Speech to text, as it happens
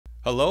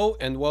Hello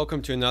and welcome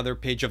to another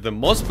page of the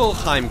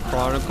Muspelheim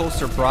Chronicle.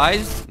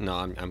 Surprise? No,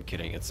 I'm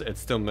kidding. It's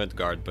still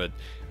Midgard, but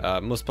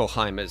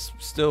Muspelheim is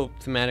still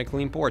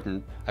thematically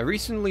important. I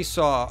recently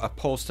saw a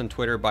post on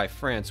Twitter by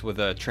France with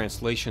a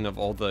translation of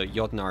all the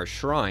Jotnar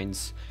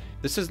Shrines.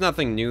 This is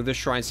nothing new, the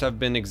shrines have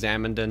been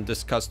examined and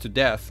discussed to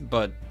death,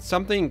 but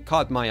something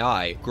caught my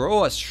eye.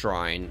 Groa's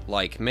shrine,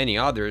 like many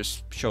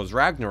others, shows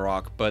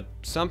Ragnarok, but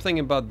something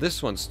about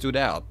this one stood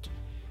out.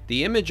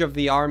 The image of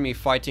the army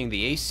fighting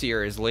the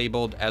Aesir is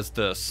labeled as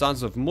the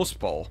Sons of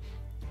Muspel.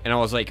 And I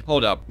was like,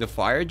 hold up, the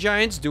Fire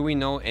Giants? Do we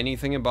know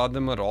anything about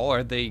them at all?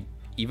 Are they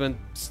even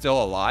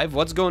still alive?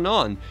 What's going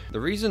on? The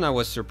reason I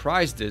was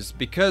surprised is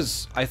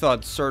because I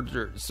thought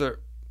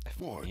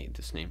I hate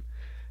this name.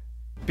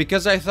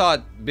 Because I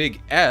thought Big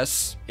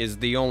S is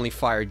the only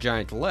Fire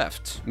Giant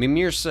left.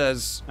 Mimir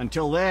says,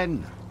 "Until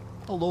then,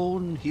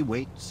 alone he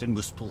waits in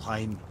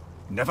Muspelheim,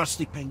 never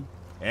sleeping,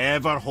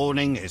 ever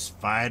honing his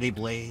fiery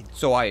blade."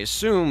 So I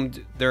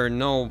assumed there are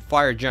no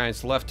Fire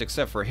Giants left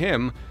except for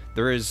him.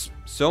 There is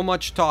so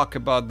much talk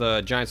about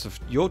the Giants of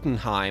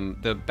Jotunheim,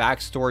 the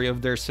backstory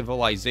of their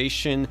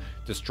civilization,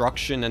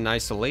 destruction and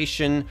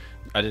isolation.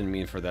 I didn't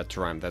mean for that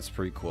to rhyme, that's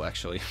pretty cool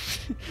actually.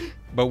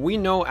 But we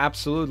know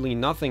absolutely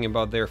nothing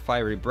about their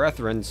fiery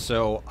brethren,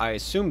 so I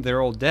assume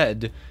they're all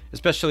dead,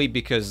 especially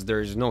because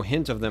there's no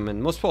hint of them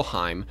in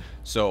Muspelheim,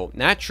 so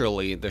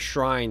naturally the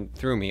shrine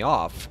threw me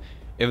off.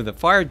 If the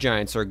Fire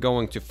Giants are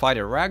going to fight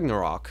at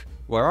Ragnarok,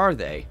 where are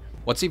they?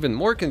 What's even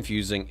more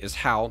confusing is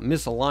how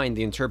misaligned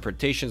the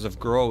interpretations of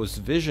Groa's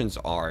visions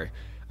are.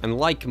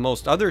 Unlike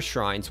most other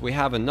shrines, we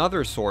have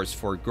another source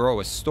for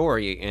Groa's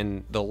story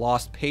in the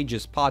Lost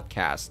Pages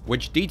podcast,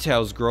 which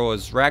details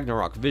Groa's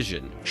Ragnarok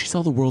vision. She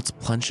saw the worlds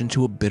plunge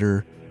into a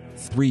bitter,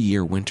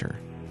 3-year winter.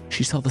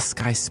 She saw the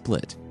sky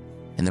split,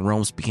 and the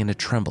realms began to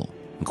tremble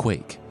and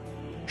quake.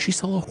 She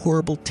saw a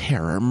horrible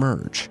terror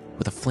emerge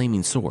with a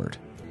flaming sword,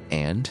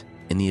 and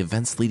in the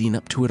events leading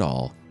up to it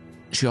all,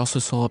 she also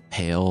saw a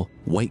pale,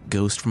 white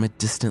ghost from a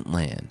distant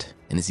land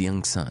and his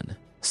young son,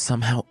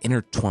 somehow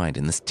intertwined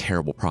in this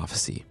terrible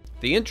prophecy.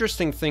 The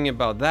interesting thing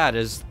about that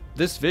is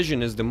this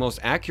vision is the most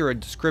accurate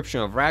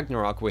description of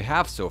Ragnarok we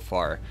have so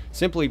far,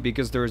 simply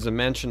because there is a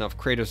mention of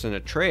Kratos and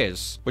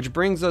Atreus, which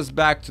brings us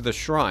back to the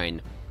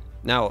shrine.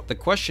 Now, the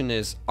question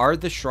is, are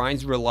the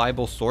shrines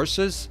reliable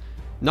sources?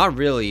 Not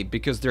really,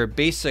 because they're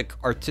basic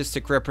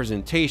artistic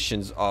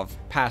representations of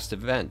past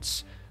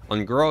events.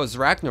 On Groa's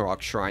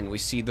Ragnarok shrine, we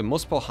see the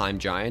Muspelheim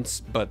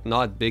giants, but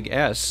not Big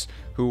S,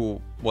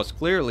 who was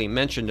clearly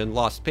mentioned in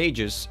Lost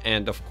Pages,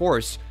 and of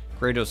course,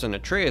 Kratos and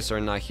Atreus are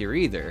not here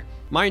either.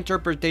 My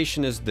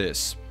interpretation is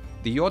this.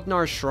 The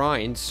Jotnar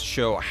shrines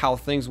show how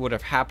things would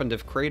have happened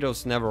if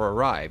Kratos never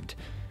arrived.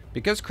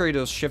 Because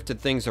Kratos shifted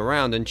things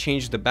around and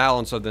changed the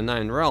balance of the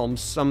 9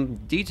 realms, some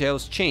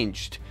details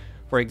changed.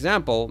 For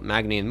example,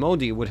 Magni and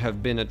Modi would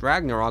have been at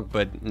Ragnarok,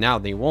 but now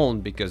they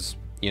won't because,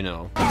 you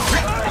know.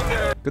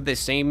 Could the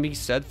same be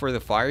said for the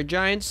Fire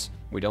Giants?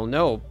 We don't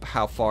know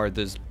how far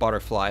this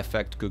butterfly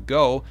effect could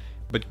go,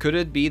 but could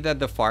it be that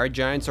the Fire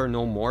Giants are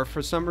no more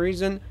for some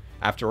reason?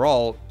 After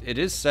all, it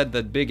is said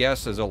that Big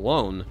S is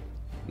alone.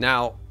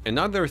 Now,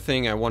 another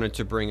thing I wanted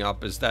to bring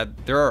up is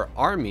that there are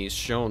armies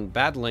shown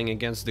battling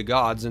against the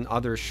gods in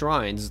other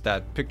shrines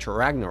that picture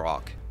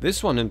Ragnarok.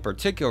 This one in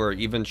particular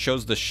even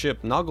shows the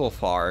ship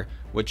Naglfar,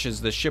 which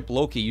is the ship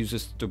Loki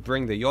uses to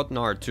bring the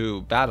Jotnar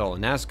to battle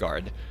in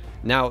Asgard.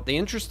 Now, the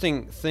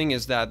interesting thing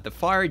is that the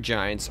Fire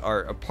Giants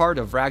are a part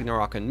of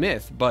Ragnarok and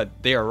myth, but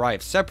they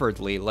arrive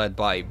separately, led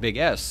by Big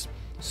S.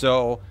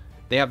 So,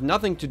 they have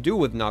nothing to do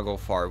with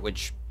Naglfar,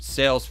 which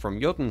sails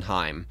from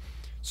Jotunheim.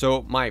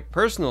 So, my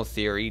personal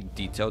theory,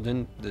 detailed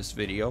in this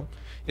video,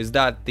 is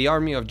that the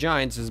army of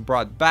giants is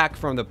brought back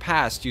from the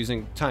past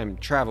using time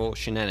travel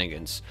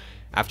shenanigans.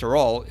 After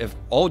all, if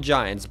all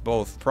giants,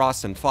 both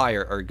frost and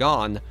fire, are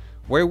gone,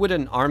 where would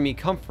an army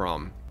come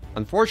from?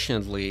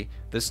 Unfortunately,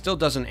 this still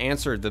doesn't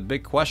answer the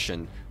big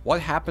question,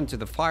 what happened to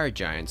the Fire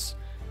Giants?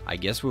 I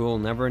guess we will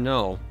never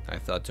know, I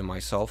thought to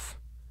myself.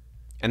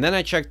 And then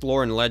I checked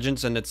lore and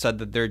legends and it said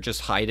that they're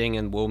just hiding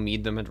and we'll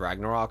meet them at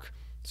Ragnarok.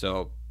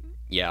 So,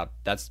 yeah,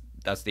 that's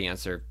the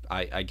answer.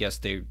 I guess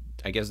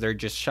they're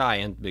just shy,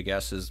 and Big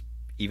S is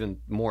even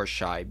more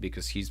shy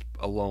because he's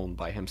alone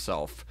by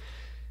himself.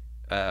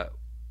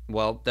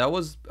 Well, that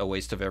was a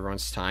waste of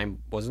everyone's time,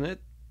 wasn't it?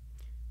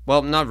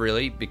 Well, not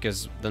really,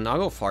 because the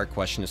Naglfar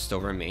question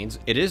still remains.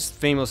 It is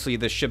famously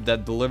the ship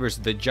that delivers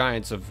the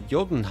giants of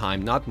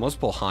Jotunheim, not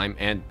Muspelheim,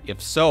 and if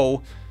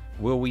so,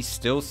 will we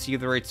still see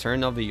the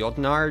return of the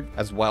Jotnar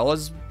as well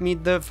as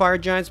meet the Fire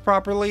Giants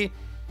properly?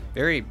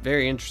 Very,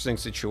 very interesting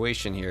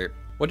situation here.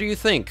 What do you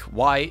think?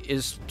 Why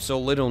is so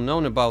little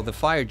known about the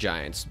Fire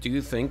Giants? Do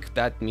you think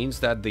that means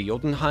that the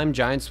Jotunheim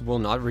giants will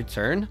not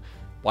return?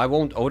 Why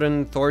won't Odin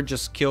and Thor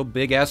just kill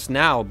Big S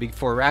now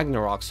before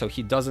Ragnarok so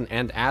he doesn't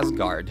end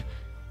Asgard?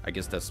 I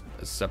guess that's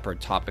a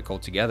separate topic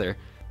altogether.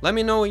 Let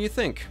me know what you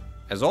think.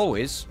 As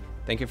always,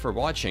 thank you for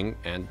watching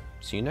and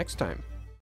see you next time.